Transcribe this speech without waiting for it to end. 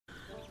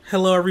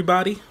Hello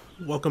everybody,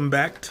 welcome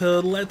back to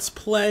Let's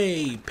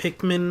Play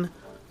Pikmin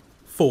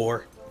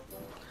 4.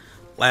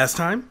 Last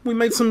time, we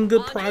made some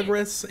good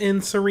progress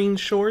in Serene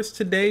Shores.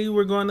 Today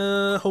we're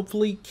gonna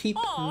hopefully keep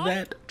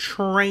that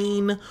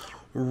train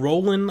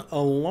rolling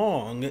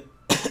along.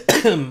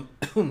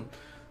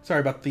 Sorry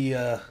about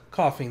the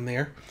coughing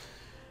there.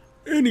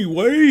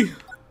 Anyway,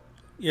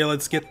 yeah,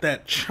 let's get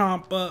that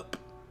chomp up.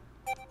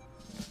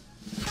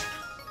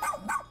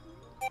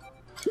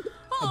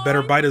 A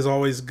better bite is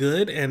always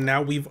good, and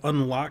now we've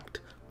unlocked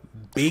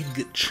Big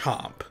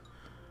Chomp,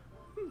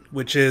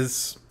 which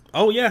is,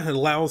 oh yeah, it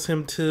allows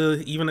him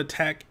to even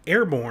attack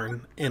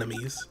airborne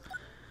enemies.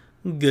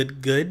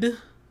 Good, good.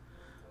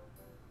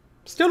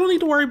 Still don't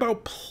need to worry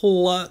about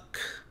Pluck.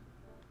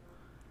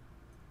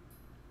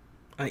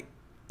 I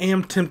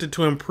am tempted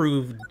to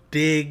improve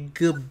Dig,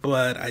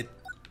 but I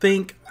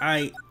think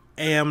I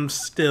am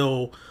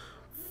still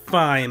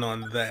fine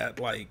on that.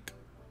 Like,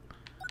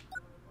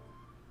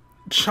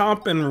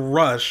 Chomp and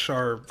Rush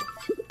are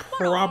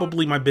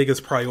probably my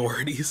biggest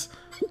priorities.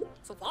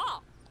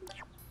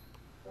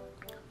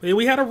 Yeah,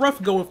 we had a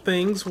rough go of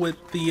things with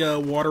the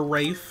Water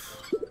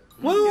Wraith.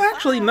 Well,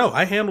 actually, no,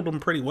 I handled them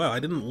pretty well. I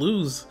didn't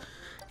lose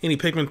any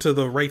Pikmin to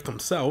the Wraith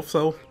himself,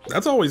 so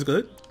that's always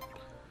good.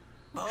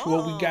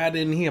 What we got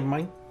in here,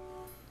 man?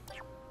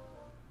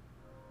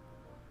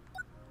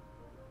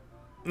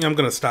 I'm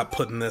gonna stop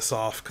putting this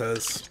off,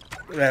 because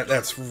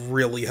that's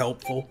really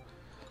helpful.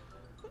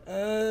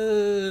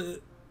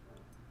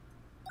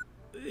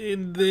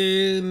 And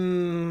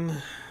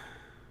then,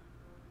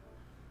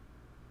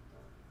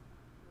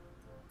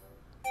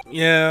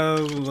 yeah,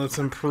 let's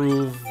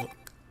improve.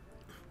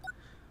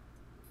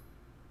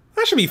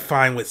 I should be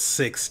fine with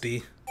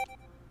 60.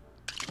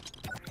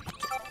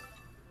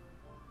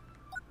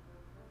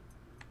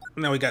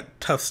 Now we got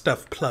Tough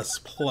Stuff plus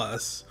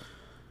plus.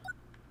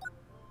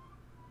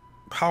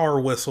 Power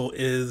Whistle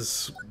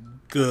is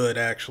good,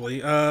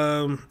 actually.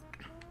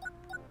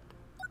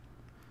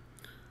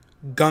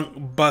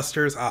 Gunk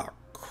Busters. Oh,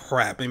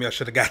 crap. Maybe I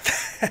should have got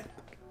that.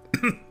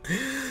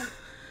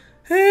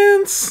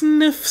 And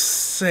Sniff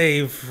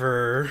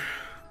Saver.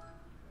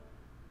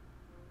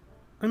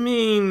 I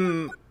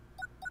mean,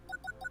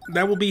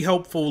 that will be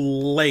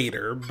helpful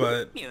later,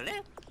 but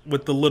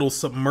with the little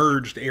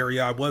submerged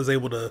area, I was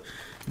able to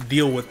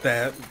deal with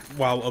that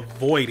while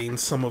avoiding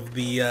some of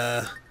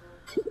the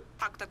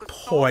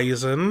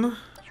poison.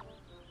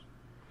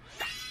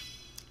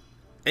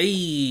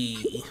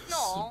 Hey.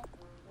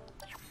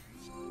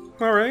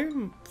 Alright,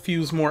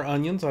 fuse more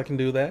onions, I can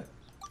do that.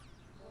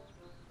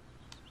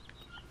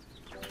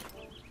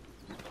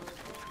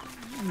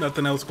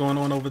 Nothing else going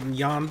on over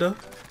yonder.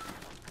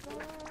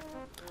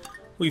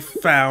 We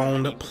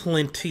found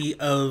plenty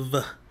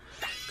of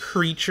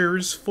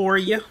creatures for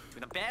you.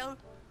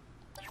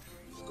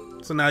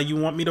 So now you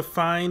want me to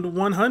find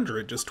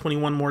 100, just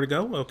 21 more to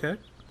go, okay.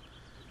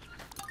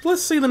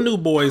 Let's see the new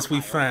boys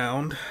we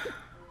found.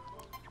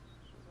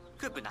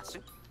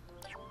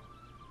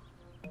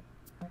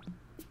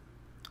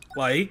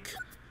 Like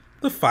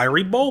the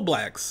fiery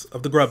Bullblacks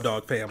of the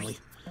Grubdog family.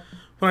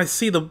 When I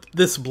see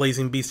this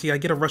blazing beastie, I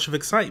get a rush of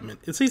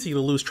excitement. It's easy to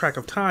lose track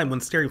of time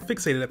when staring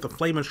fixated at the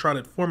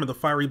flame-enshrouded form of the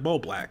fiery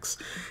Bullblacks.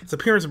 Its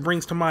appearance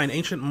brings to mind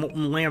ancient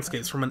molten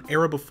landscapes from an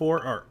era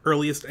before our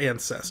earliest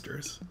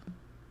ancestors.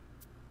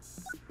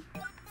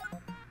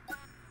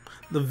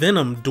 The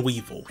Venom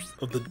Dweevil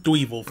of the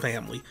Dweevil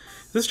family.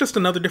 Is this just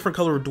another different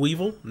color of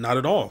Dweevil? Not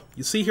at all.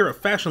 You see here a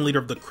fashion leader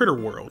of the critter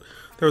world.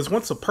 There was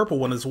once a purple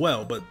one as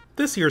well, but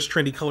this year's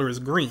trendy color is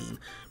green.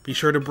 Be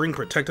sure to bring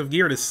protective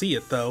gear to see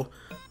it, though.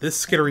 This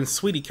skittering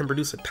sweetie can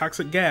produce a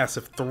toxic gas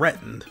if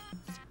threatened.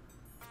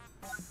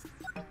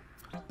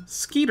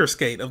 Skeeter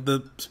Skate of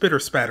the Spitter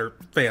Spatter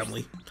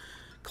family.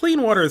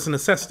 Clean water is a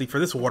necessity for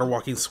this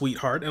water-walking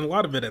sweetheart, and a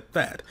lot of it at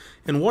that.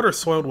 In water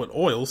soiled with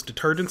oils,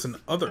 detergents, and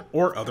other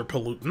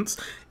pollutants,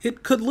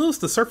 it could lose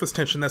the surface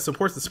tension that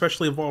supports the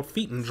specially evolved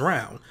feet and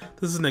drown.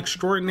 This is an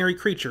extraordinary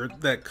creature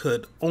that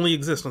could only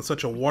exist on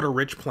such a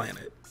water-rich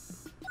planet.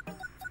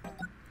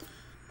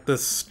 The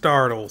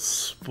Startle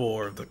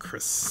Spore of the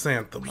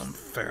Chrysanthemum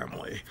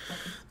family.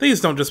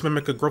 These don't just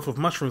mimic a growth of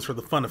mushrooms for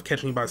the fun of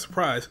catching you by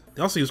surprise,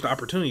 they also use the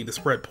opportunity to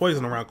spread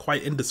poison around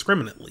quite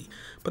indiscriminately.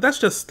 But that's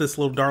just this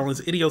little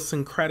darling's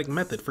idiosyncratic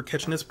method for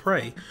catching his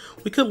prey.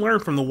 We could learn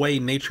from the way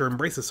nature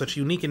embraces such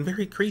unique and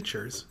varied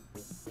creatures.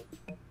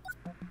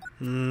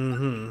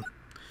 Moldy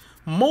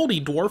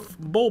Dwarf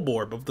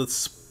Bulborb of the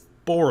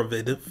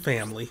Sporovid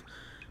family.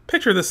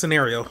 Picture this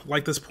scenario,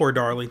 like this poor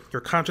darling.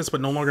 You're conscious but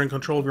no longer in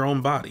control of your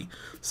own body.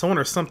 Someone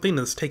or something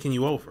is taking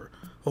you over.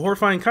 A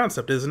horrifying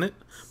concept, isn't it?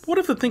 But what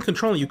if the thing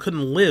controlling you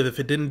couldn't live if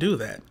it didn't do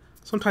that?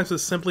 Sometimes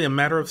it's simply a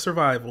matter of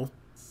survival.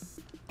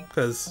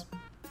 Because,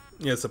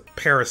 yeah, it's a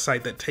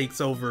parasite that takes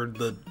over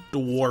the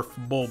dwarf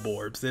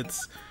Bulborbs.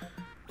 It's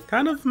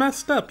kind of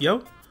messed up,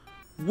 yo.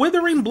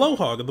 Withering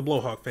Blowhog of the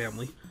Blowhog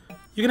family.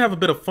 You can have a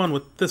bit of fun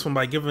with this one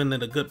by giving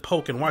it a good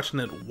poke and watching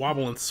it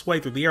wobble and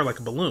sway through the air like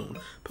a balloon.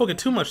 Poke it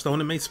too much though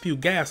and it may spew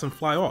gas and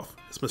fly off.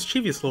 This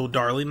mischievous little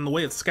darling, and the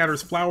way it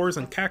scatters flowers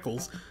and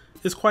cackles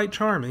is quite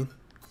charming.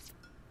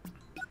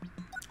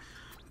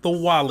 the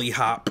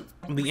Wally-Hop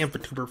of the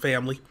Infatuber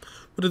family.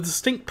 With a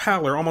distinct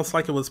pallor, almost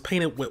like it was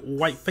painted with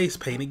white face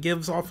paint, it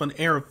gives off an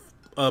air of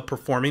a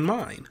performing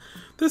mind.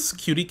 This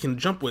cutie can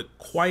jump with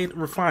quiet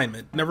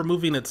refinement, never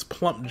moving its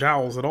plump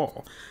jowls at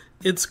all.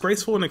 It's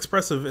graceful and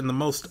expressive in the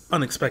most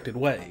unexpected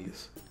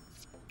ways.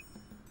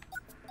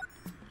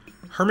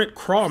 Hermit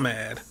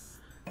Crawmad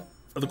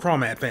of the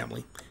Crawmad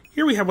family.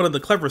 Here we have one of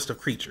the cleverest of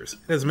creatures.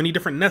 It has many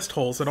different nest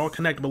holes that all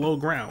connect below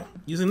ground.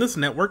 Using this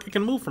network, it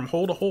can move from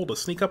hole to hole to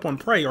sneak up on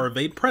prey or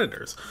evade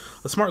predators.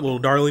 A smart little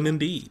darling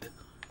indeed.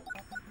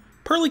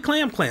 Pearly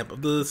Clamp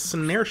of the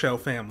Serene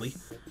family.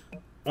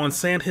 On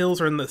sand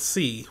hills or in the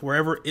sea,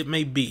 wherever it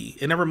may be,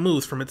 it never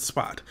moves from its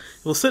spot.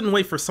 It will sit and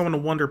wait for someone to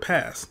wander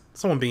past,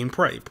 someone being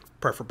prey,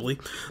 preferably,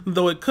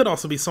 though it could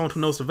also be someone who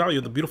knows the value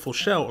of the beautiful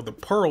shell or the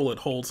pearl it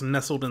holds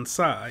nestled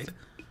inside.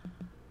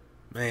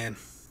 Man.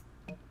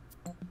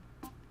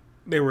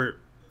 They were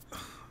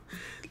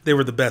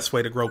the best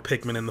way to grow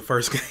Pikmin in the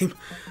first game.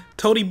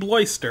 Toady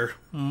Bloister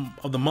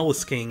of the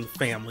Mollusking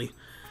family.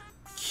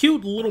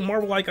 Cute little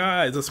marble-like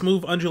eyes, a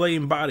smooth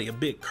undulating body, a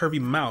big curvy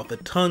mouth, a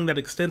tongue that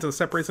extends and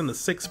separates into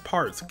 6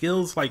 parts,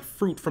 gills like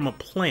fruit from a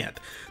plant.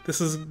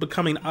 This is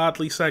becoming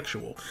oddly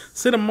sexual.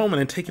 Sit a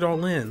moment and take it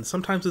all in.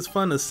 Sometimes it's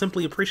fun to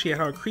simply appreciate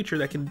how a creature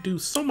that can do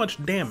so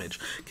much damage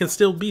can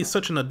still be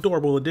such an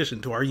adorable addition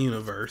to our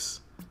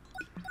universe.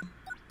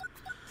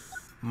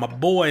 My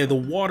boy, the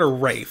Water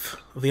Wraith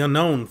of the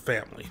Unknown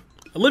family.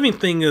 A living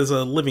thing is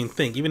a living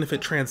thing, even if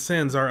it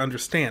transcends our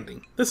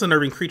understanding. This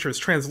unnerving creature is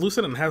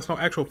translucent and has no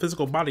actual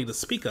physical body to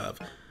speak of,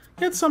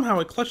 yet somehow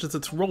it clutches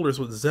its rollers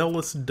with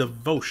zealous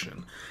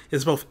devotion.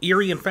 It's both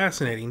eerie and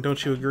fascinating,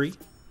 don't you agree?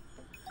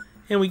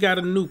 And we got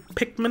a new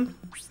Pikmin,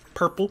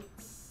 purple.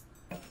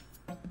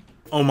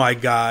 Oh my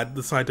god,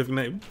 the scientific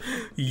name,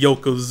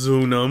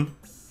 Yokozunum.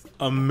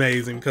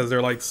 Amazing, because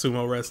they're like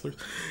sumo wrestlers.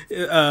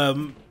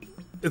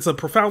 It's a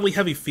profoundly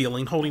heavy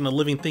feeling, holding a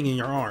living thing in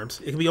your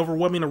arms. It can be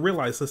overwhelming to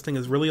realize this thing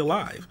is really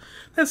alive.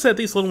 That said,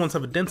 these little ones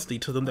have a density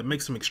to them that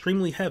makes them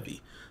extremely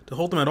heavy. To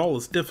hold them at all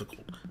is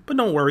difficult. But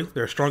don't worry,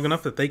 they're strong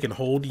enough that they can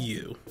hold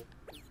you.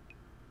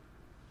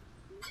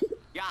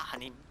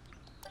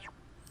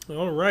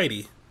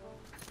 Alrighty.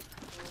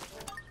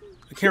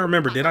 I can't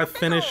remember, did I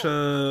finish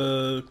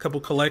a couple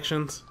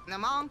collections?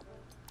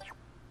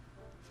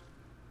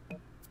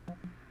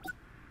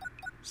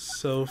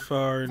 So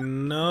far,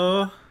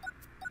 no.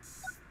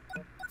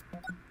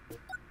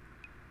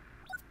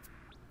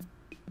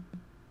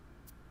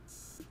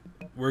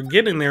 We're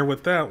getting there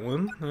with that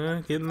one.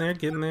 Getting there.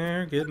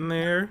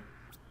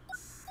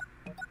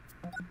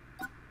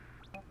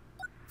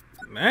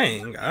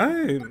 Dang,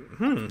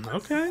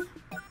 okay.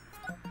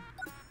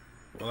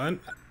 Well, I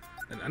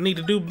need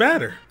to do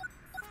better.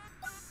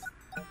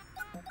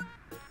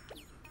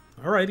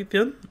 Alrighty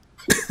then.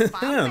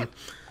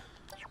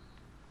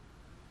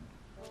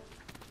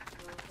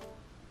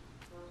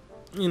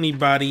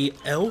 Anybody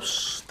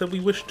else that we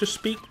wish to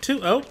speak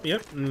to? Oh,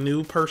 yep,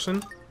 new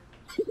person.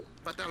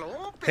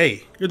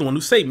 Hey, you're the one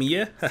who saved me,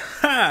 yeah?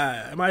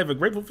 Ha! Am I ever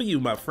grateful for you,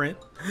 my friend?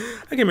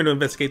 I came here to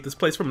investigate this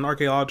place from an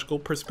archaeological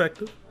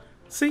perspective.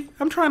 See,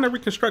 I'm trying to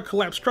reconstruct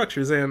collapsed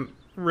structures and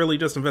really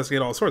just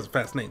investigate all sorts of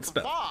fascinating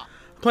stuff. I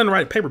plan to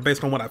write a paper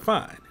based on what I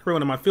find.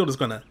 Everyone in my field is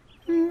gonna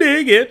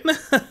dig it.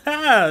 Just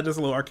a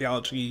little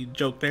archaeology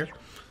joke there.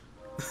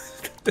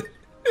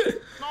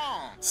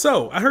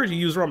 So, I heard you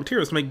use raw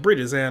materials to make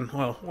bridges and,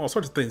 well, all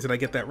sorts of things. Did I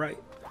get that right?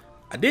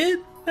 I did?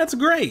 That's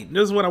great.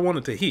 This is what I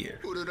wanted to hear.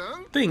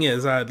 Thing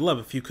is, I'd love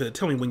if you could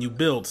tell me when you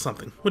build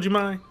something. Would you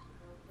mind?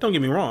 Don't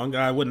get me wrong,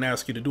 I wouldn't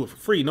ask you to do it for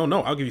free. No,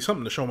 I'll give you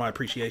something to show my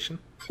appreciation.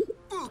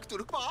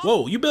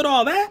 Whoa, you built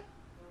all that?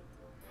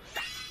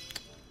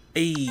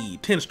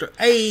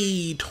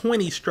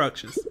 20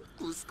 structures.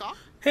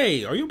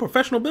 Hey, are you a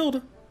professional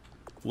builder?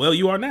 Well,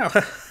 you are now.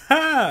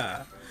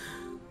 Ha!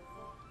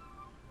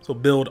 So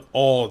build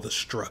all the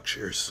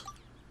structures.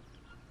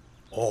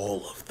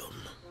 All of them.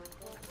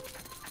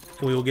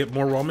 We will get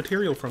more raw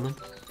material from them.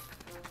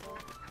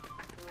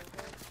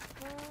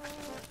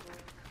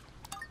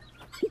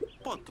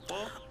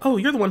 Oh,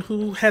 you're the one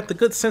who had the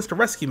good sense to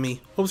rescue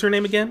me. What was her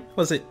name again?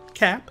 Was it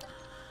Cap?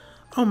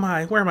 Oh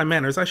my, where are my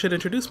manners? I should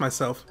introduce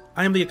myself.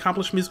 I am the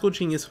accomplished musical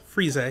genius,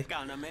 Frieze.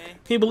 Can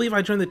you believe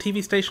I joined the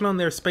TV station on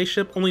their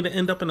spaceship only to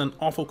end up in an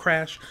awful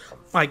crash?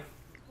 My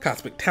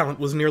cosmic talent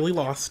was nearly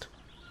lost.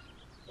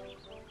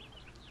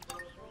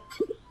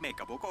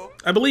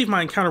 I believe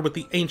my encounter with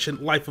the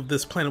ancient life of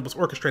this planet was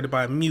orchestrated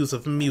by a muse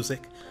of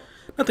music.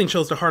 Nothing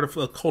shows the heart of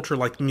a culture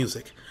like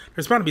music.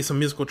 There's bound to be some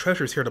musical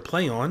treasures here to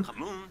play on.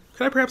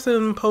 Could I perhaps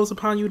impose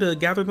upon you to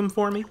gather them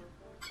for me?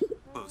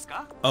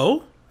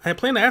 Oh? I had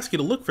planned to ask you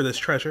to look for this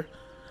treasure.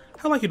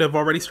 How like you to have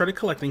already started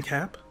collecting,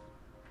 Cap?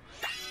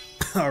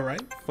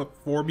 Alright,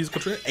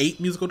 8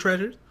 musical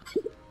treasures?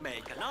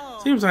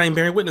 Seems I am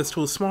bearing witness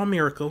to a small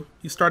miracle.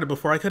 You started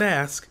before I could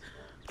ask.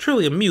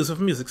 Truly a muse of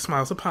music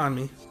smiles upon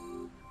me.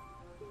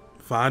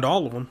 Find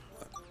all of them.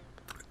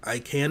 I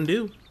can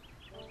do.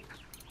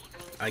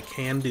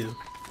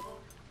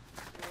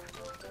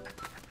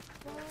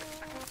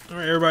 Alright,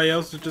 everybody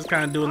else is just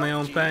kind of doing their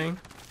own thing.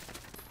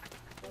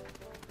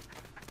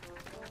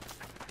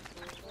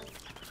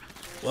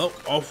 Well,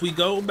 off we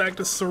go back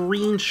to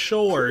Serene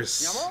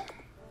Shores.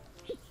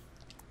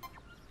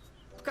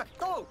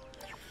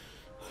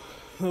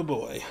 Oh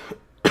boy.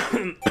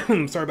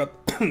 Sorry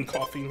about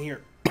coughing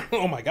here.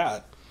 Oh my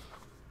god.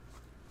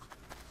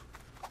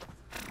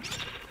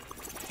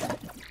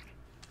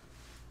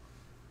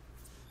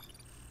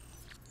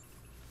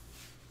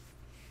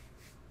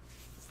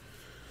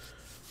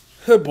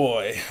 Oh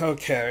boy.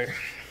 Okay.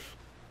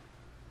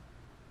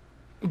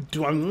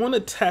 Do I want to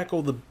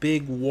tackle the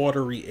big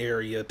watery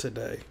area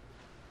today?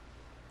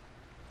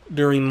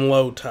 During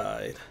low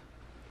tide?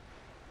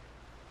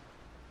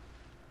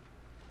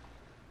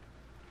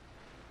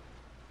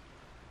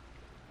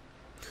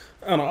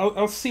 I don't know.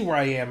 I'll see where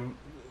I am,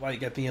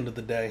 like, at the end of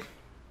the day.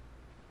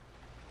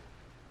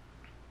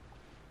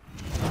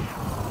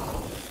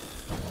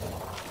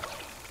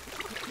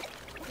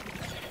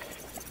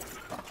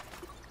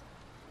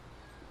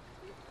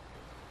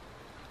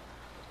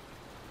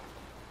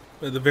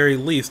 At the very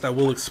least, I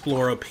will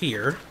explore up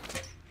here.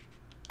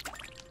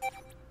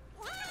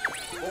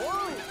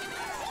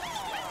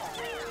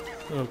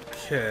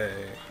 Okay.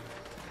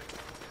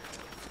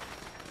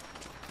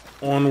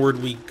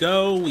 Onward we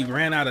go. We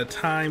ran out of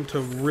time to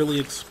really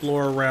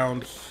explore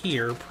around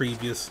here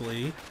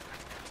previously.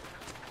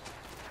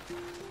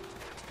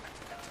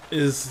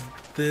 Is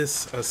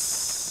this a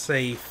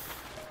safe...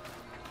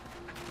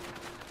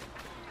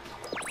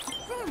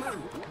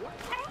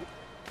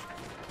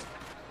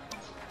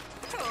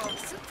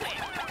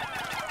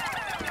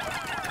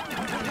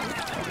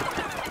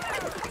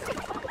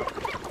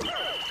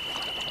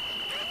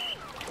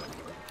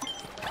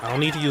 I don't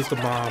need to use the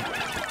bomb.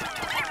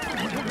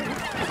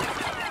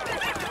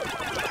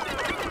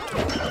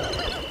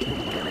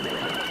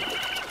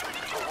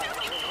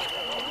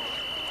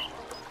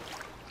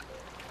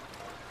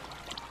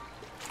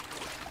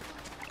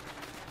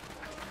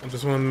 I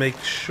just want to make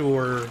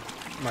sure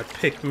my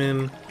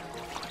Pikmin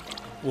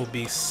will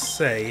be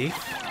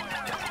safe.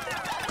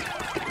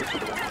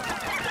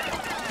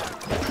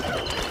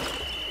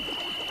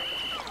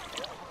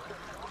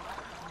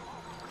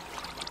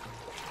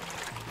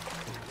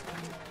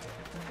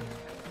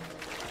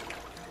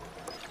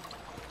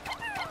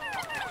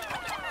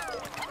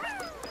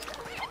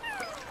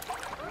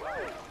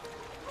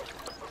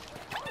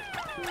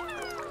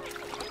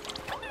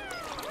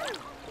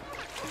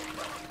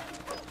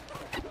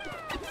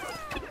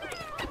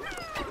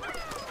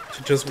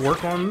 Just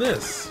work on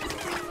this.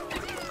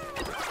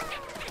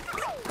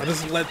 I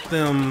just let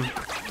them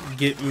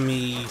get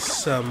me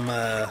some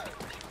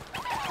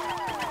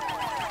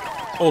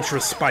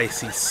ultra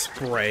spicy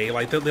spray.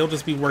 Like they'll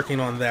just be working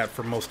on that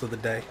for most of the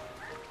day.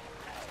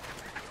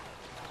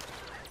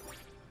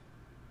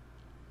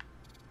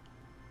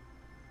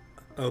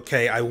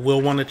 Okay, I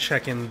will want to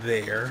check in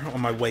there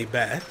on my way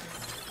back.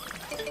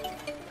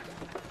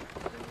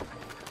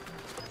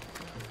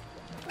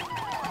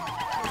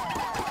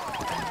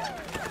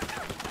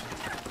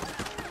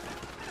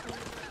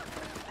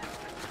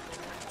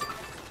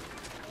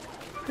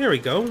 There we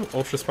go.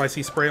 Ultra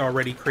spicy spray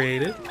already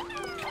created.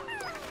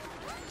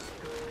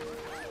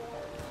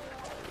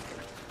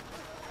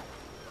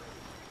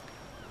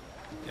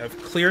 I've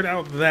cleared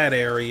out that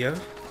area.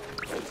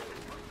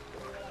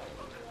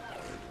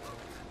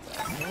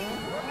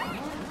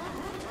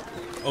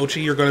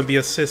 Ochi, you're going to be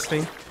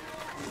assisting.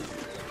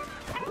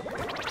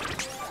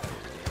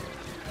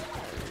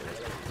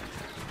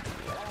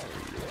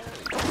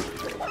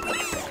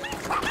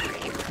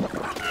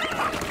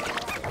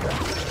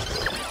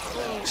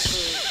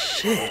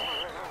 Shit.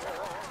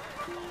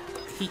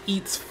 He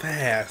eats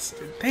fast.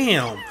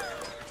 Damn.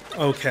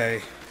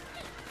 Okay.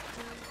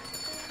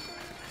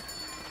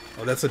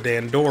 Oh, that's a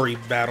Dandori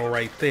battle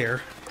right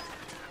there.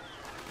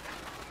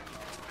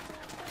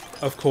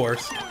 Of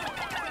course.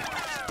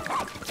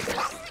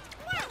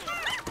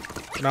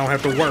 I don't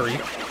have to worry.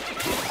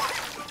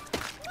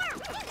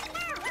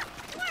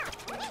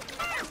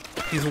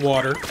 He's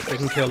water. They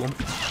can kill him.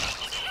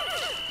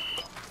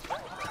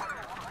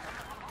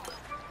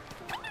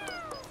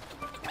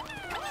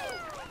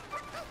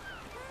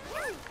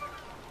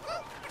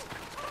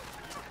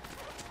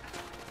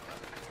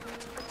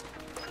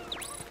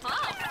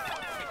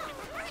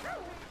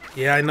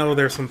 Yeah, I know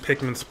there's some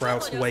Pikmin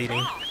sprouts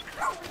waiting.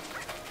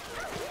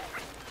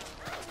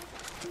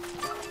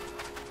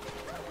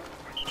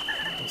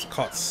 I was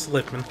caught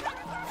slipping.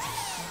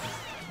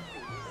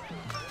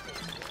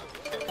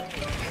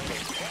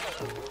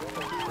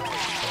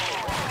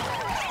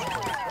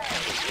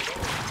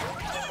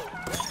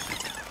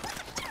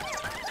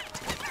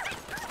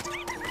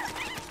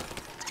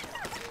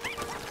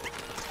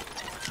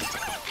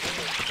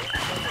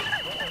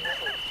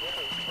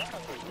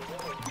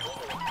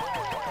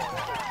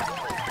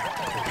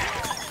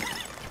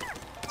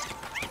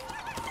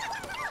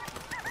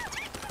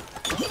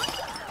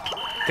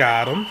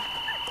 Got him.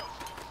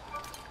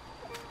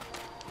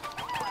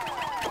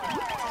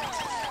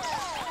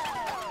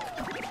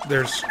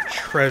 There's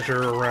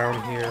treasure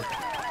around here.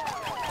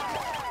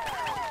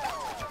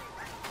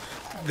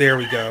 There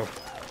we go.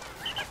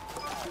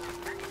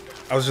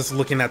 I was just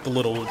looking at the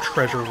little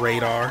treasure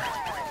radar.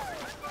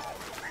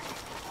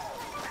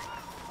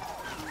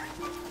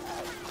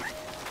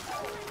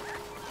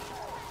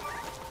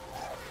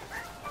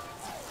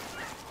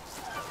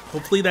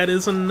 Hopefully that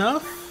is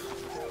enough.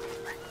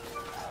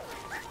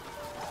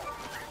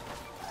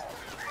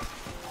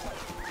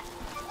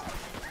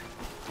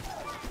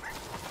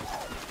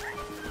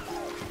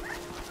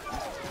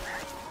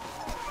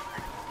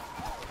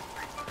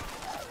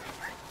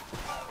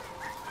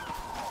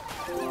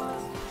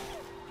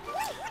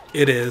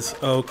 It is.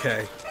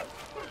 Okay.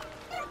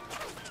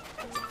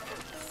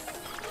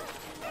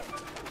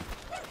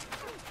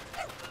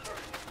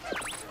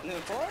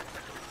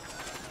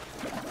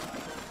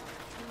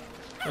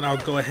 And I'll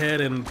go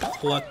ahead and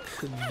pluck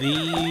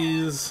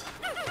these.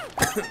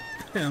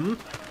 Him.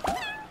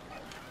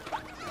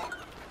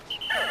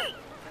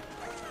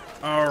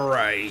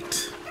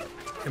 Alright.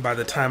 And by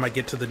the time I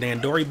get to the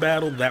Dandori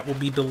battle, that will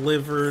be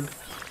delivered.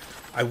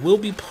 I will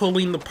be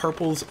pulling the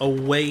purples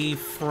away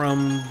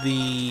from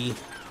the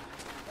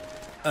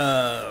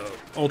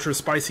Ultra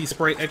Spicy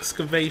Spray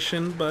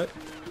excavation, but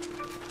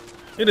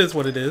it is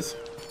what it is.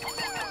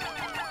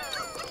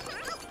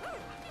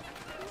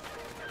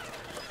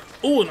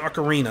 Ooh, an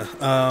ocarina.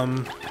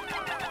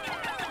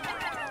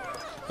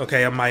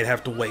 Okay, I might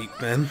have to wait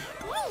then.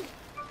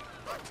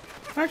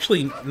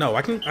 Actually, no,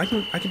 I can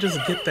just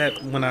get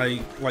that when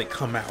I like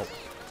come out.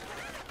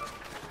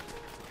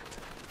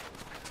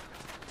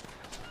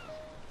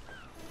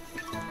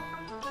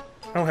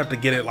 I don't have to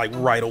get it like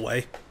right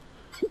away.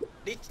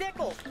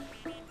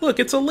 Look,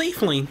 it's a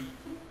leafling.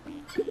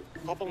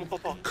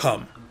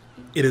 Come,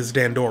 it is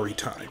Dandori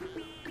time.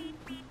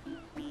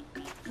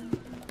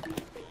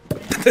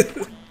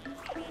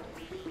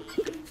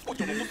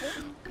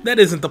 That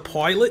isn't the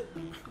pilot,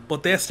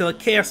 but there's still a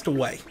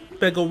castaway.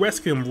 Better go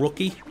rescue him,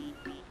 rookie.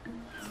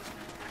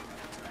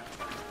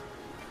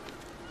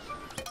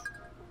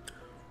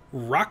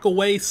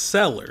 Rockaway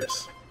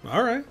Cellars.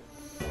 Alright.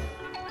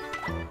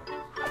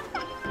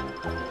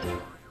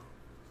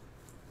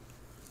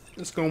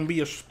 It's gonna be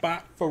a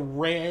spot for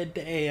red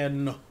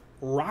and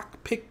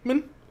rock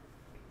Pikmin.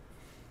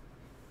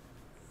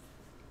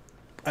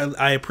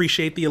 I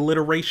appreciate the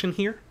alliteration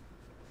here.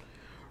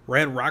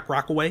 Red rock,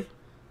 rockaway.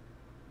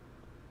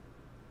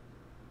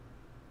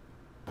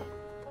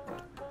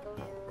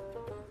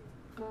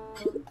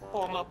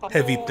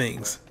 Heavy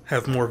things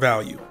have more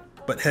value,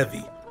 but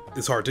heavy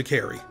is hard to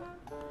carry.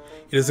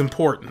 It is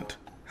important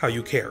how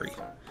you carry.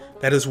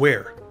 That is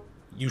where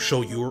you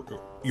show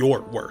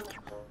your worth.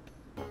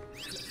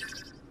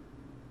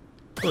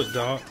 Look,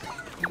 dog.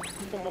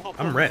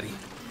 I'm ready.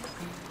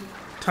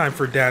 Time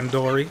for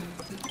Dandori.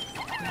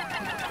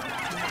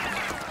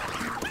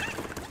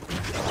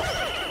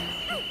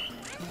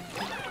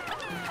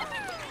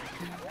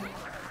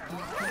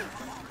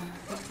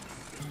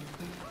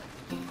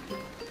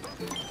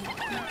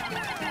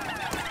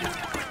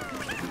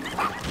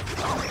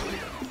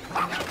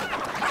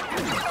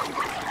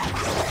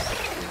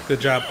 Good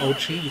job,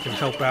 Ochi. You can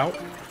help out.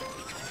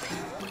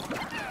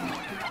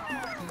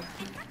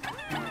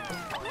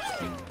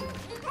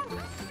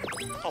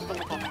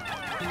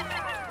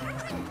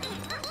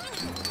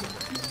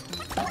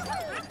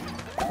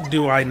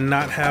 Do I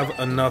not have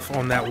enough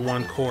on that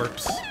one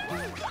corpse?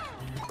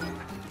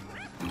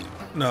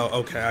 No,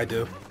 okay, I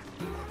do.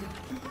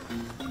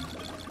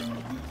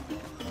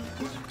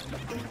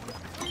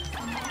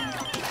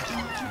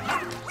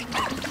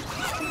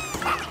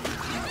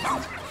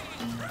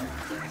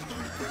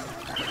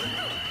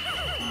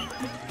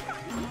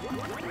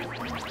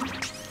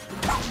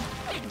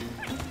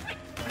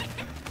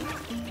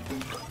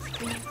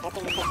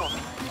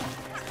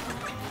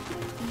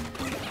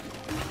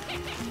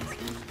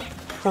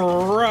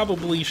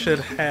 Probably should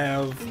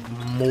have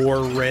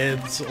more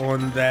reds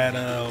on that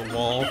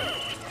wall.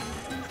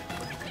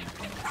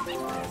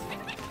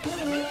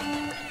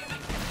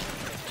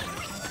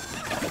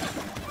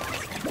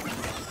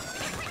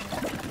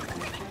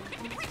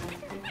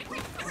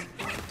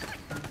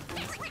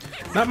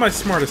 Not my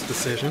smartest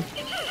decision.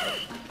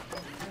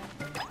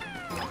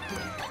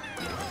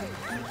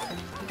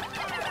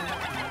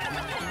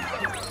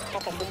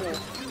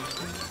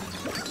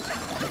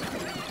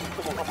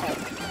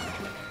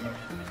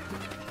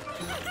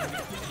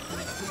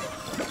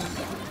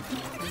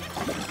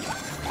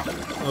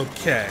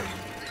 Okay.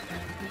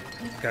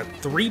 Got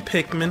 3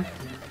 Pikmin.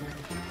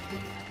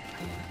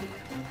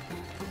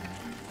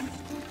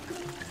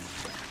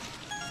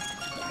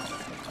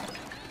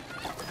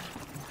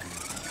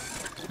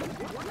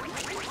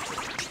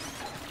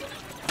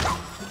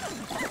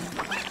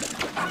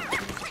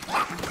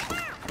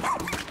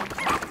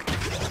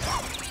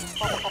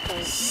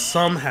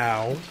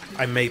 Somehow,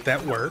 I made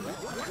that work.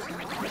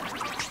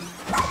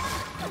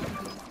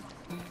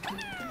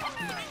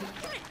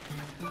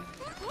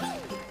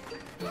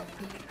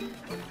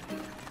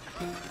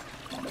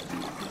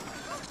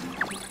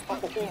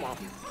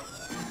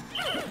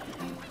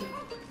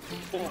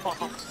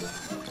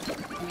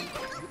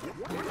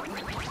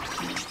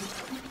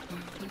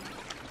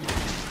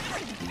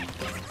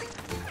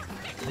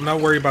 I'm not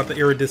worried about the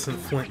iridescent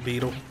flint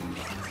beetle.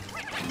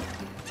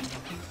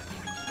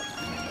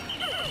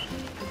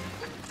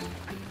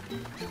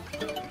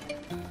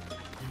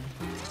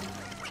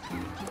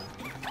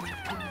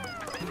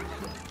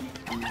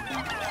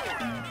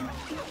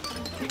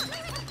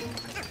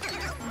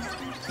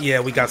 Yeah,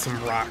 we got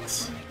some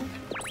rocks.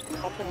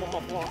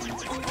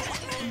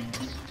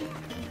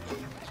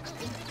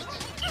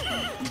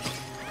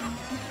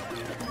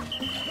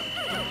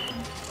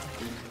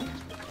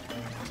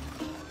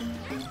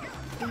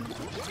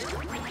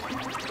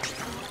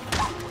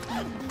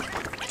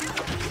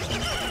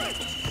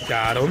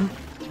 Got him.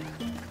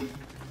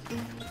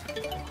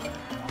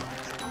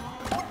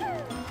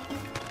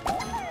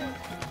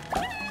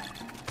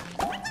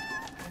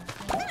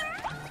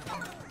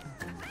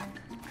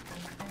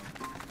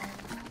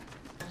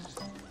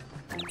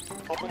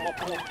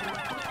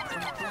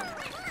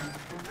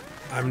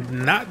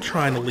 I'm not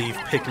trying to leave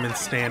Pikmin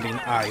standing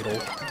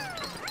idle.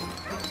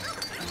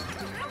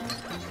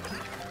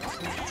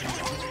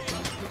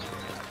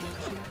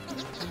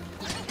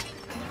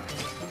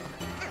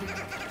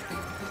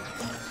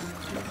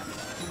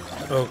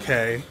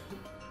 Okay.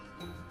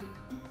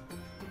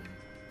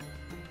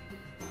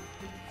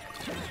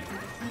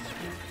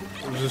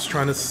 I'm just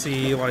trying to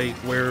see, like,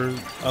 where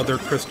other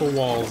crystal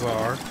walls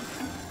are.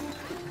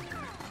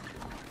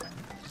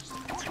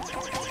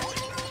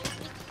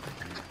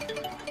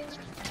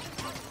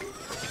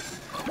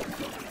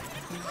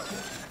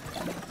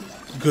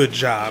 Good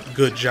job,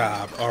 good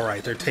job.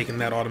 Alright, they're taking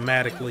that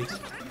automatically.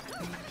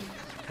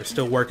 They're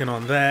still working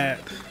on that.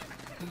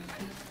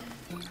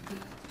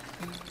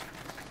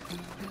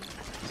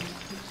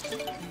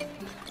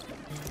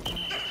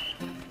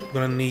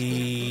 Gonna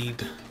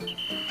need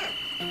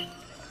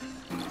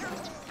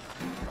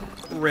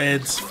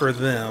reds for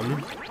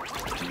them.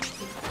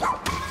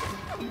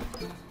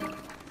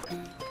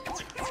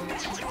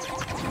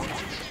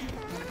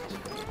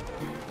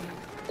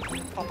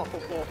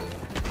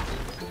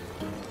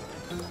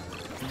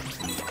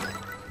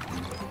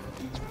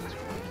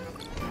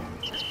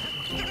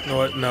 You know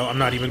what? No, I'm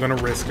not even gonna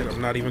risk it.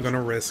 I'm not even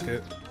gonna risk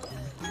it.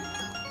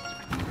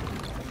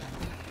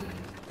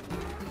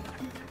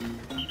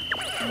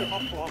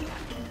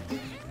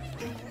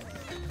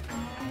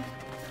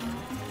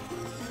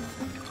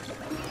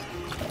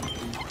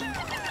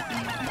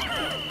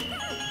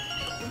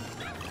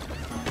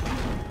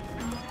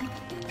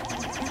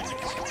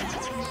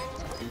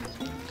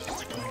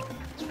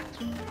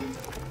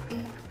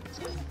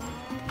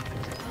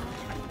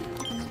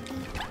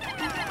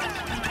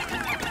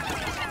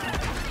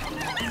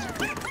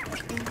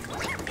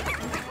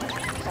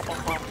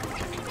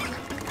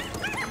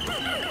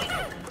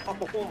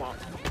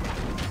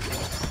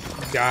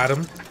 Got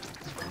him.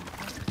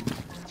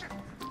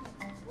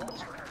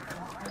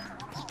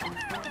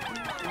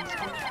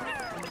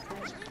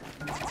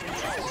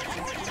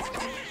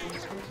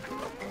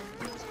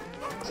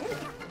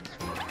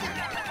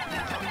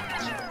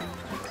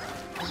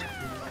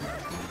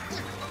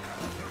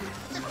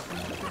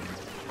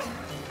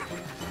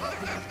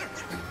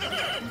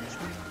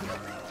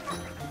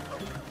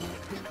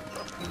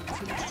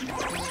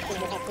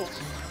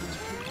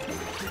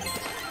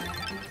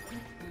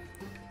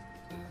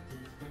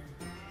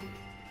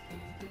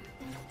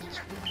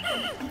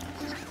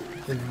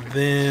 And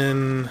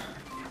then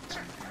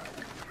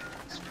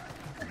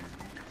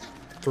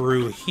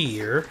through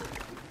here.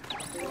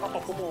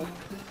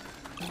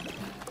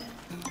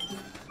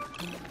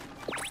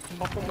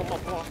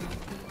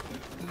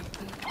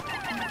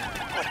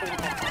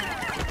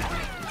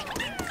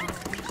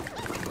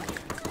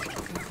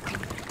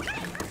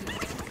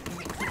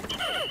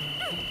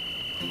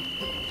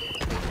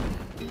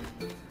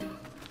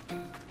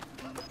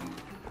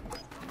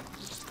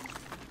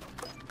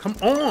 Come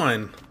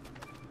on!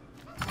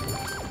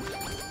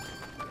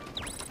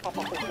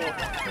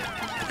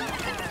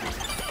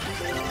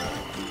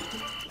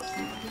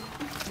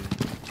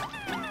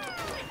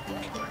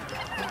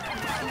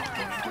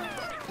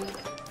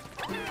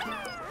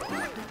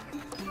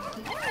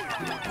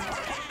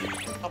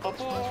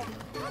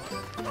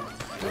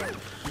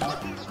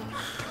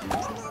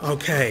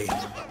 Okay.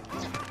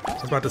 I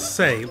was about to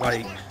say,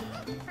 like,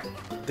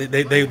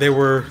 they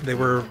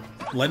were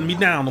letting me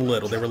down a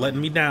little. They were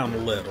letting me down a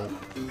little.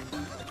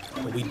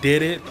 But we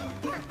did it.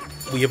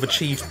 We have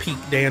achieved peak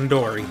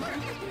Dandori.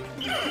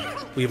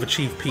 We have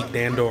achieved peak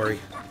Dandori.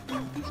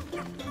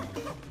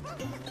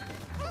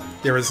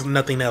 There is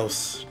nothing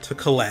else to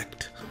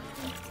collect.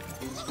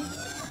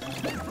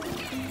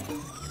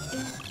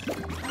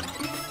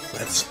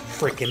 Let's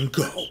frickin'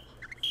 go.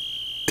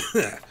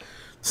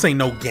 This ain't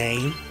no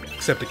game,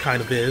 except it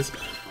kind of is.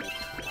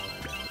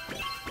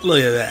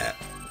 Look at that.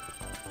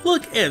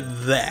 Look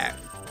at that.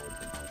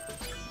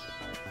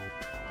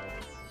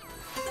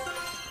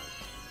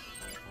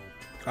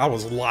 I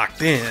was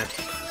locked in.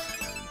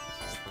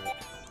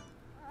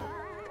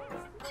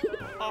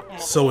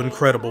 So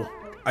incredible.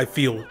 I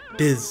feel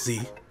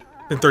dizzy.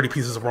 And 30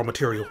 pieces of raw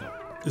material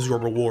is your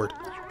reward.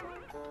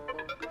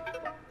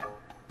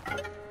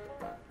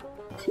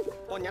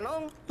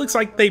 Looks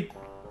like they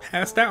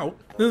passed out.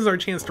 This is our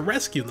chance to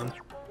rescue them.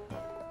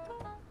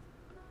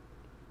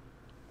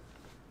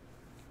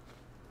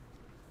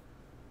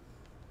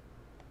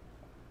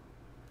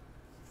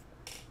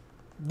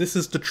 This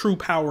is the true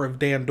power of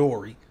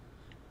Dandori.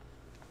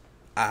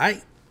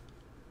 Aight.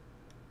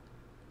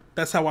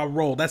 That's how I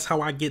roll. That's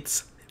how I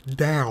gets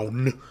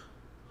down.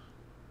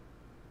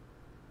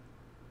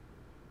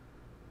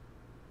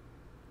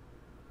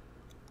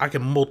 I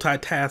can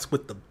multitask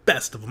with the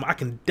best of them. I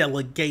can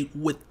delegate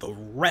with the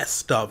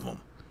rest of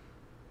them.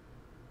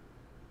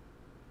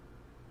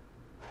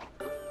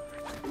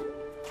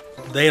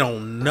 They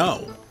don't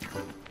know.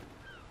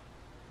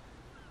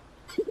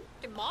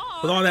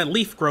 With all that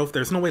leaf growth,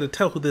 there's no way to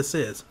tell who this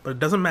is, but it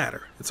doesn't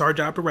matter. It's our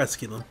job to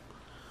rescue them.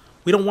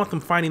 We don't want them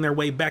finding their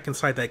way back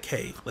inside that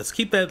cave. Let's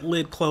keep that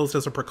lid closed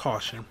as a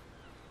precaution.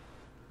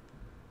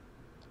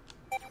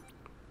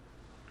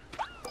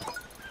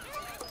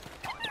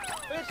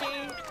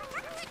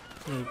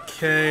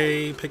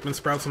 Okay, Pikmin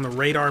sprouts on the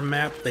radar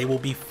map. They will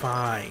be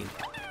fine.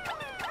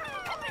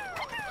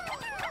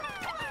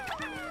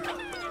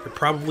 They're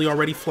probably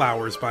already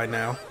flowers by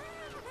now.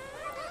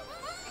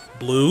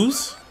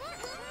 Blues?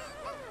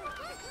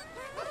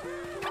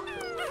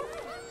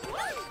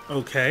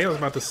 Okay, I was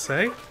about to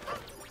say.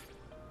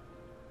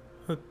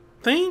 I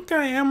think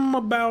I am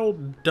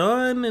about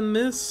done in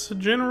this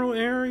general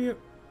area.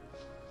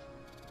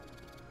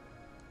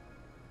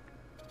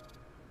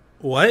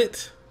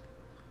 What?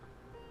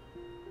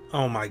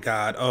 Oh my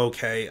god,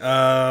 okay,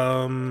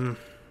 well,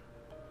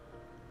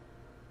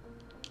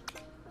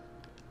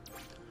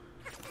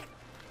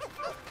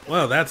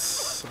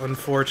 that's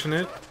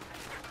unfortunate.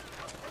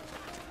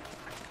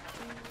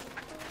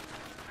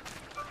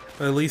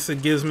 But at least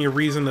it gives me a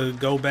reason to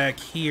go back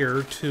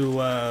here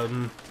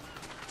to,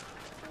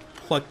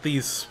 pluck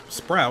these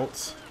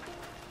sprouts.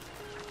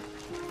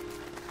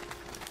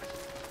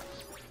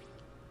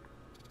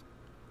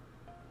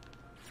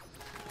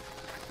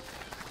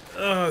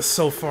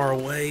 So far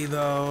away,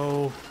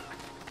 though.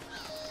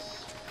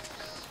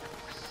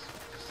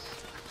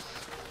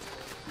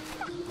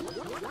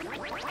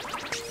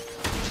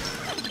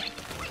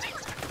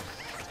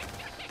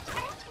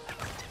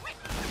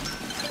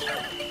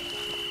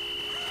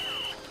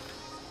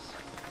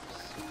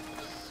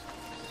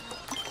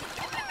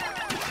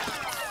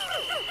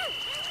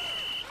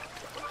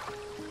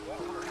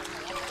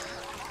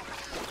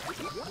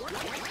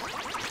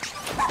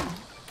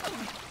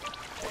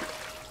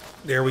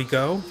 There we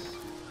go.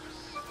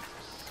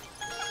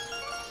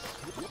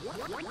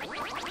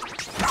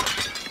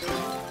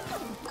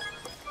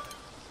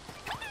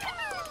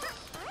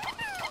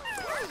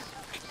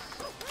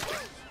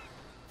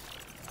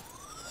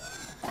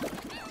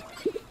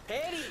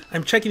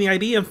 I'm checking the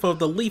ID info of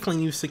the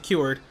leafling you've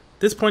secured. At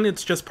this point,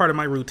 it's just part of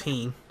my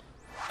routine.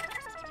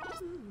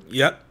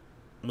 Yep.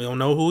 We don't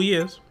know who he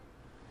is.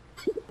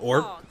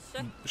 Or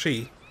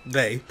she.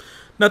 They.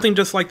 Nothing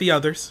just like the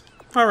others.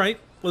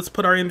 Alright, let's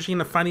put our energy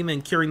into finding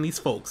and curing these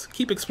folks.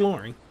 Keep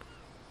exploring.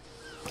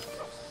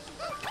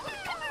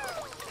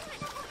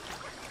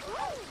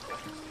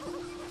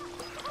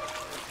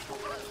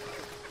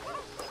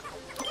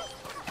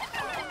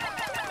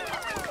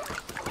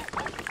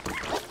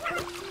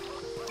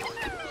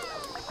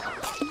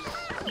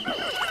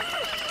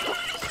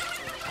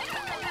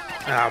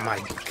 Oh my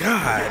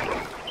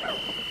god.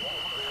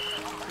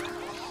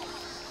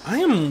 I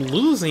am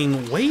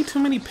losing way too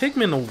many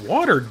Pikmin to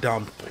water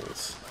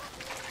dumples.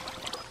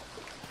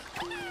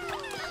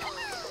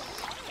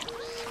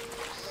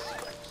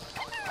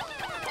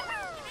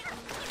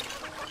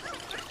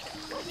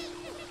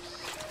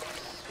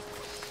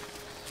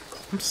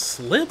 I'm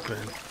slipping.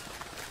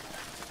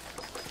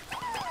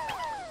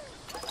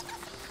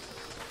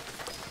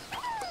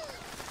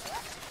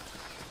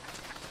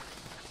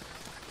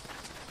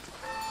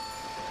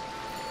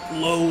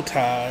 Low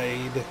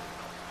tide.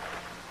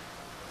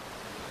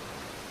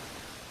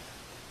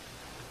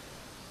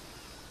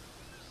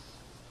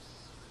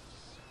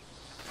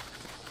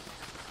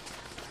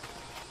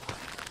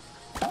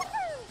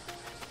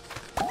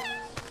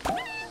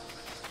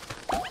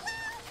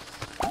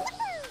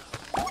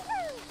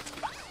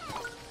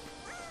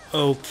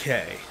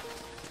 Okay.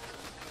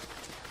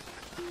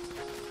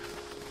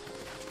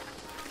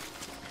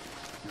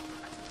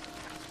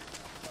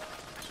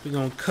 So we're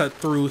gonna cut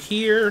through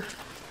here.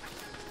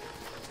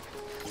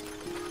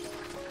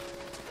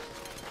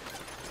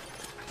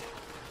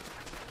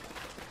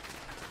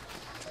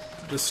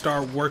 Just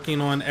start working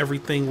on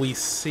everything we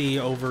see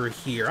over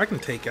here. I can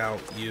take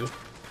out you.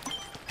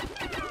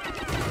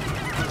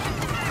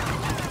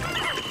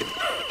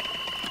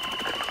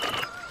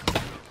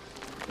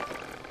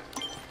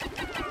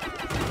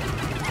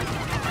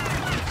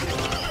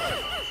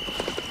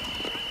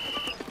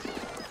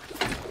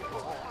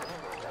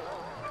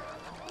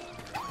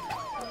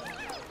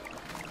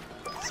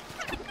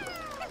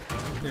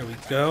 There we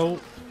go.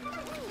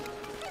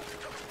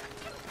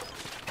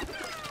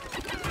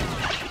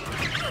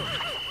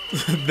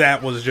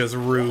 That was just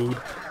rude.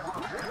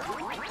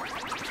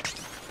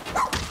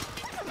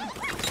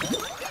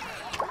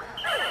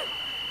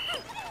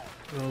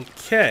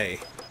 Okay.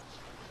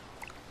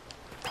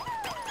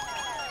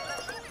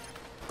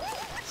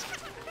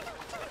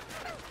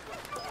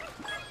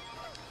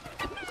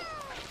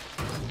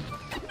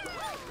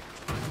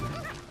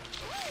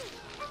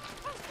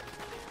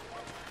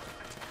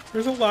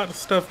 There's a lot of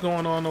stuff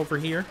going on over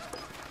here.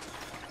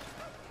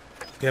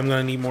 Okay, I'm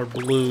gonna need more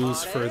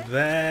blues for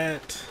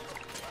that.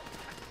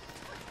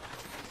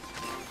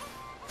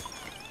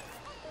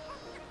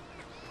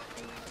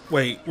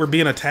 Wait, we're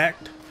being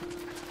attacked?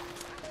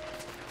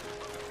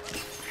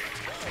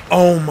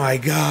 Oh my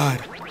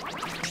god.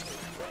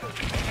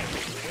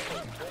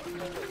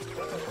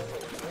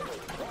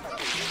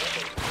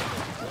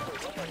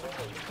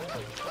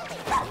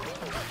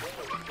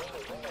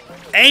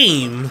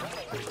 Aim?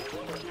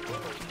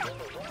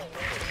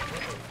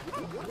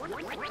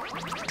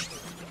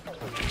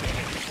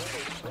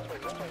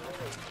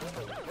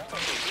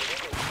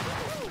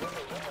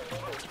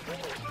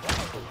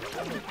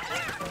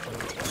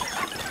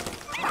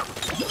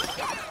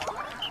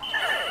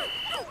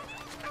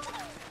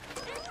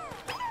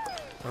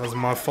 That was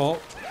my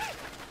fault.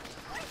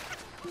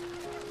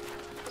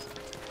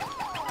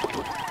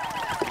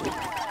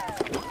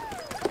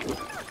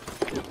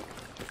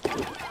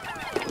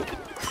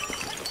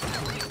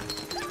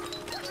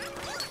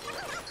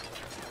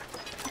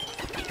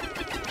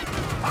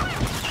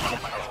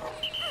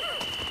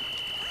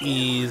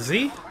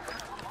 Easy.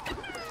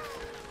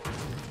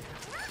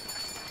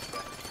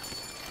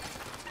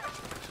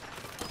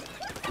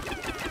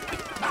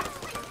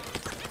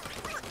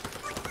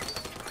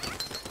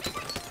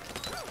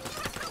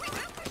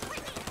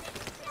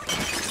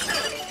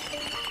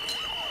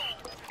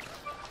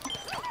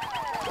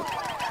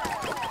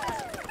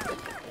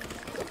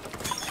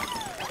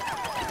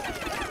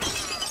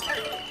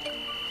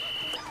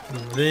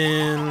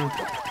 Then,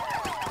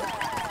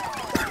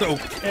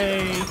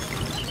 okay.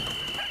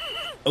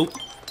 Oh,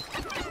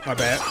 my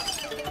bad.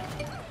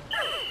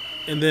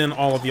 And then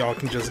all of y'all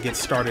can just get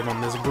started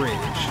on this bridge.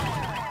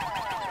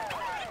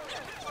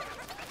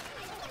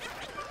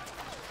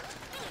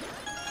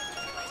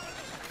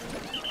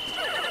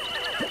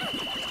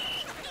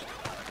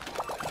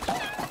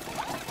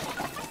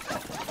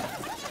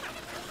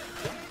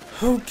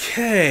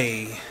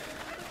 Okay.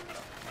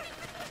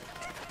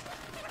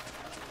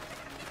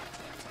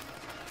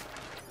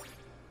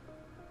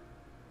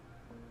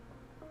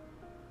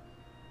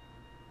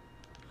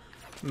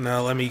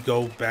 Now let me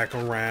go back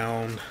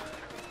around.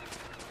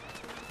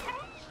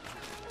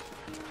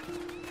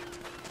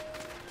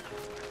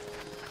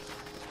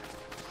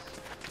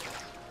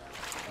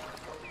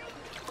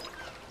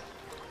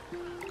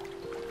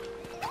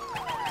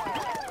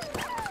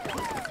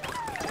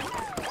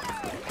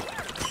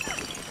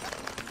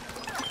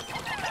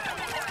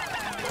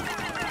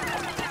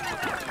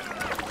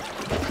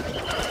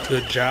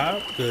 Good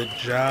job, good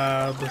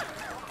job.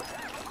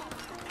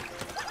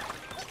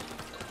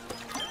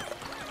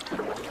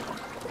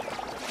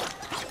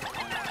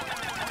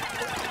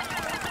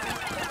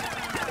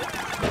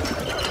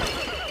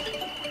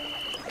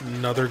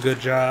 Another good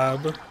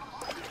job.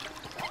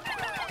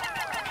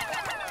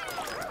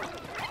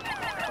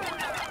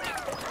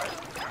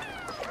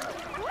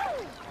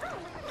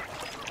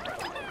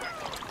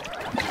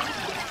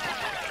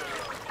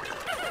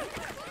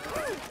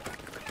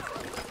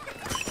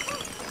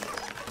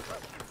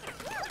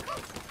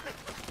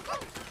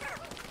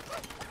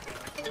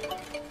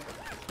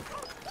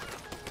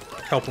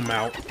 Help him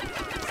out.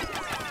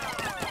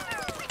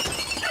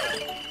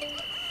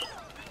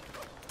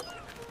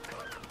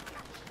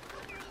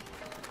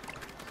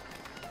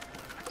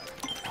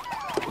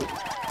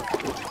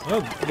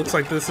 Well, looks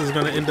like this is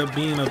going to end up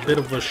being a bit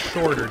of a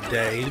shorter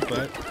day,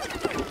 but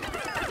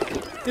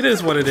it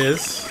is what it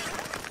is.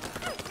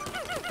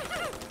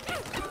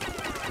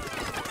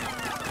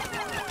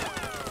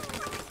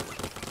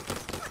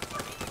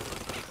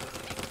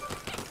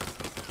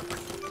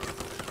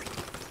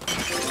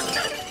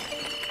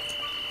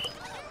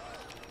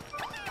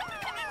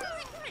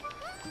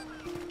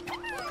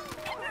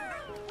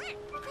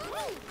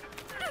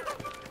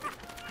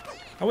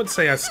 I would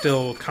say I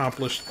still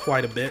accomplished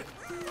quite a bit.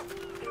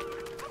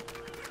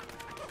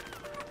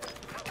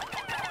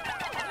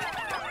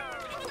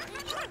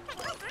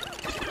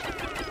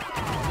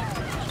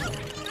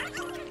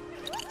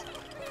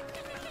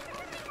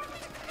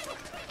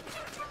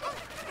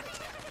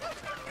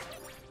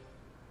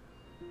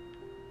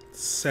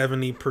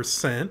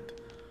 %70.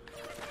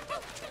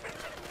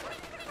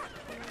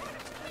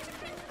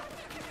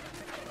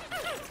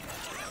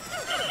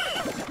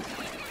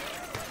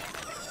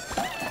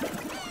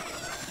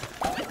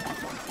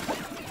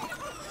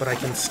 But I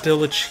can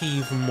still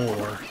achieve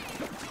more.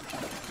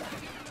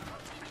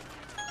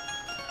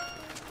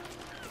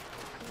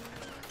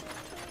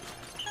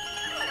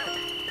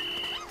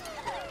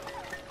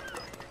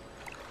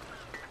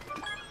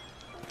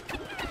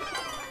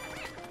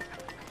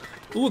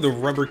 Ooh, the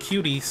Rubber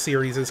Cutie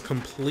series is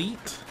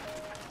complete.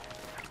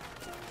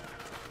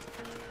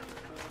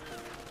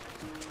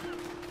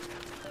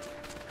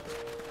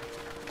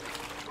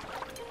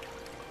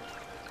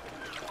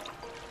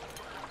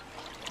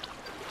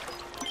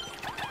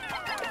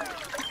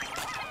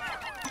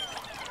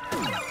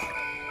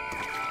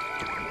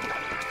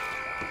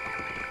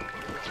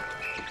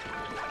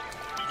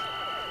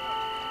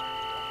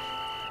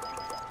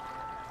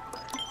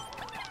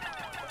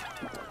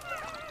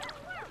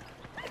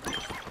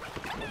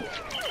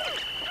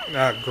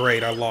 Ah,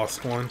 great, I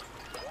lost one.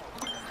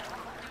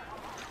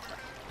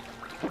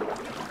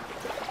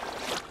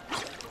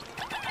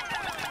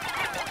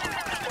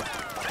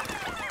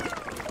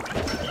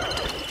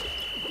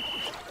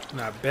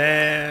 Not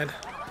bad.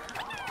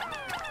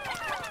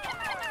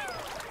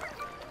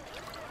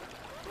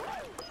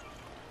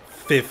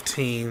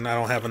 $15. I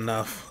don't have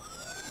enough.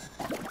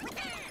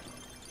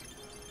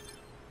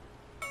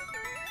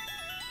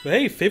 But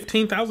hey,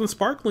 15,000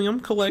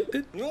 sparklium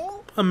collected.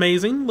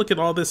 Amazing. Look at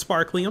all this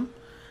sparklium.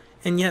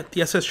 And yet,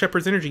 the SS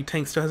Shepherd's energy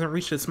tank still hasn't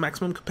reached its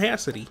maximum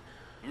capacity.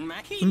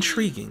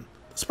 Intriguing.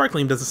 The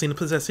sparklium doesn't seem to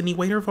possess any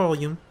weight or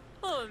volume.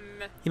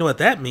 You know what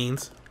that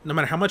means? No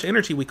matter how much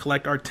energy we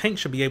collect, our tank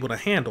should be able to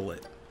handle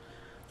it.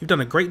 You've done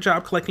a great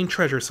job collecting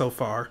treasure so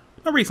far.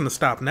 No reason to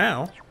stop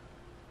now.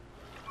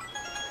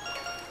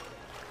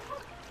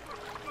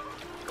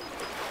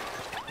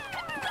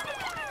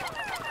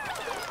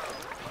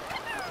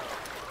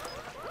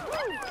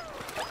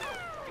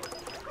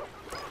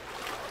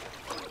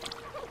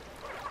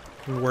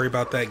 We'll worry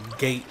about that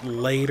gate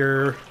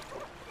later.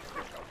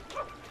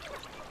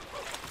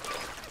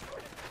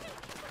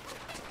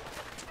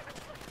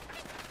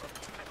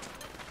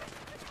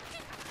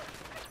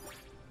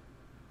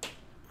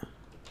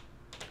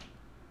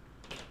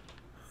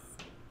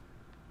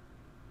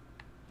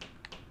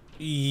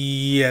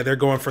 Yeah, they're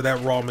going for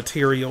that raw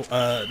material.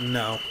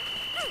 No.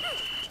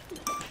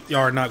 Y'all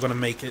are not gonna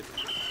make it.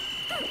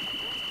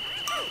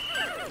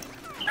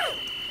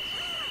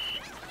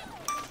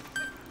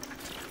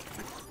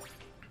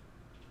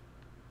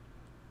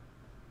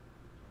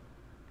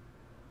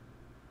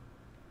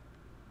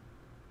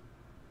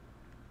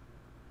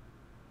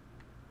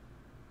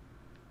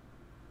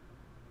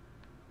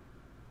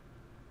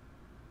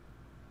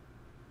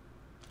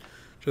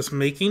 Just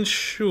making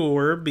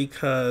sure,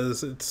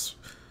 because it's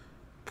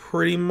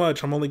pretty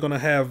much, I'm only going to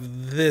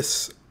have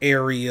this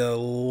area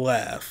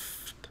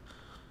left,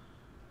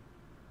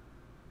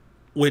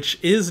 which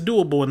is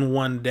doable in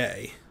one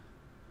day.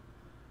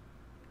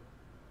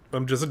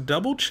 I'm just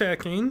double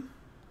checking.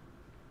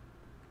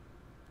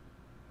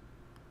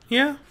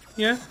 Yeah,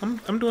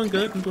 I'm doing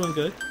good. I'm doing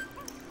good.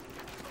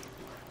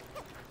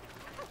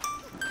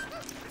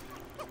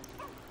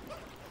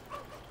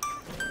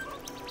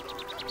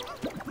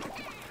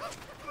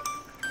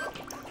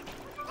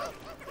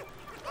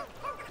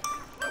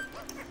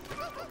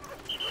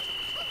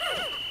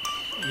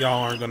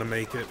 Y'all aren't gonna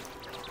make it.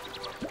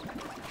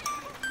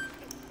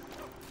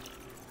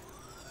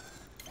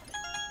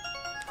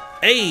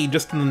 Hey,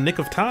 just in the nick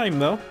of time,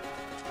 though.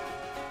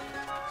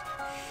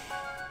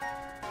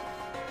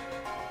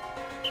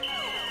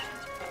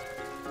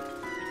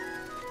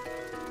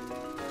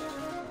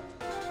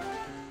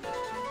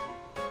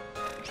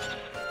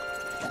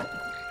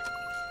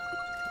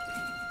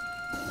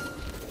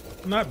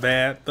 Not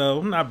bad,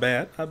 though. Not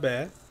bad. Not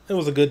bad. It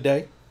was a good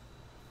day.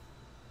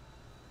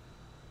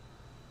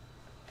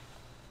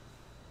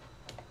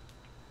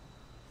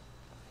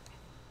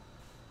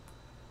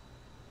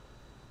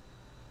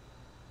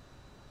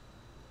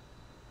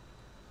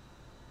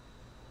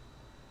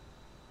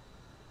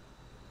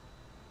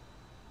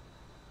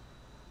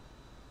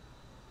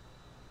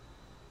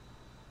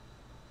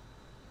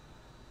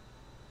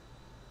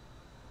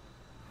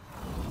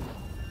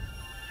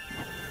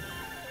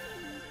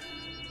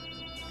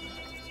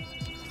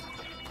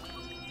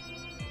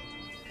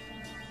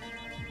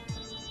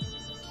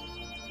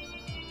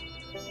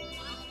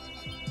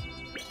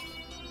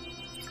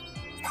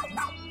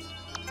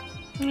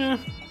 Yeah.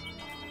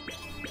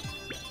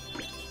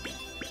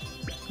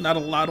 Not a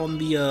lot on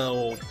the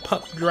old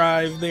pup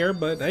drive there,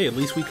 but hey, at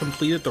least we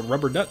completed the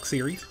Rubber Duck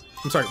series.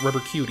 I'm sorry, Rubber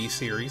Cutie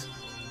series.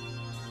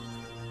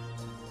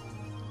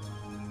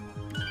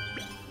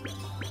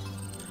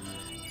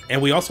 And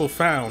we also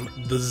found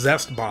the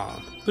Zest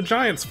Bomb, the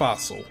Giant's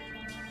Fossil,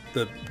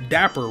 the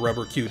Dapper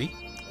Rubber Cutie,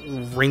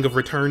 Ring of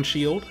Return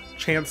Shield,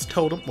 Chance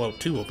Totem, well,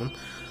 two of them,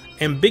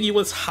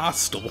 Ambiguous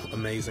Hostile,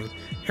 amazing,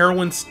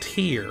 Heroine's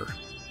Tear,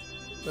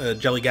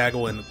 Jelly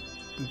Gaggle, and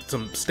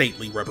some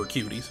stately Rubber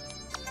Cuties.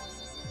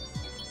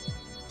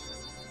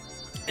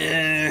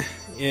 Yeah,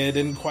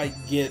 didn't quite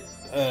get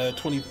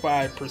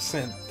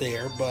 25%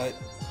 there, but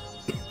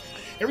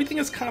everything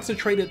is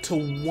concentrated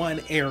to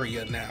one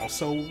area now,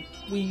 so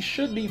we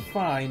should be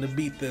fine to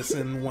beat this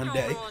in one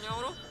day.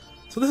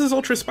 So this is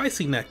Ultra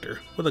Spicy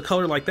Nectar. With a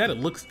color like that, it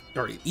looks,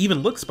 or it even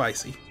looks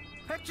spicy.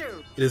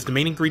 It is the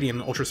main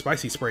ingredient in Ultra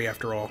Spicy Spray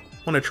after all.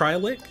 Want to try a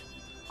lick?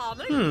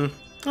 Oh,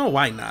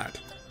 why not?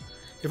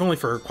 If only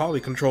for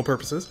quality control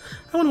purposes.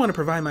 I wouldn't want to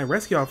provide my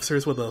rescue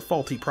officers with a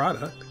faulty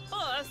product.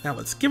 Now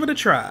let's give it a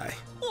try.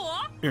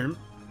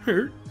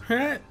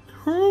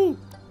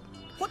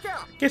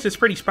 Guess it's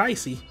pretty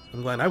spicy.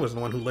 I'm glad I wasn't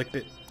the one who licked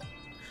it.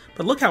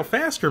 But look how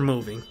fast you're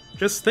moving.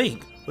 Just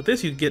think, with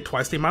this you'd get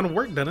twice the amount of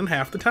work done in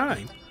half the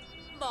time.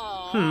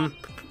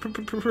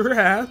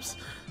 Perhaps.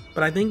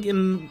 But I think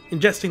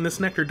ingesting this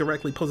nectar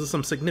directly poses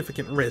some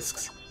significant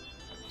risks.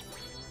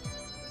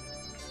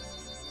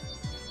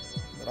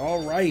 But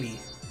alrighty.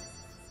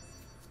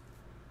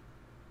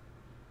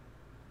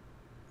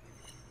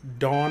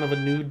 Dawn of a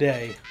new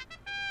day.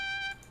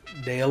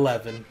 Day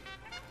 11.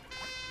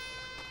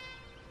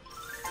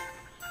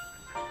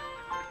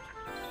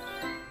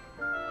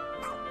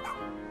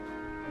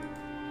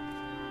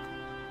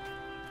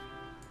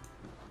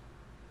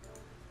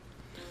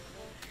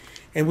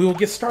 And we will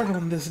get started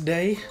on this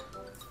day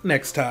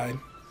next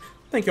time.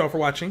 Thank you all for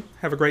watching.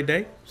 Have a great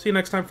day. See you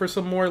next time for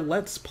some more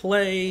Let's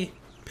Play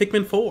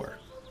Pikmin 4.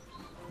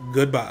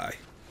 Goodbye.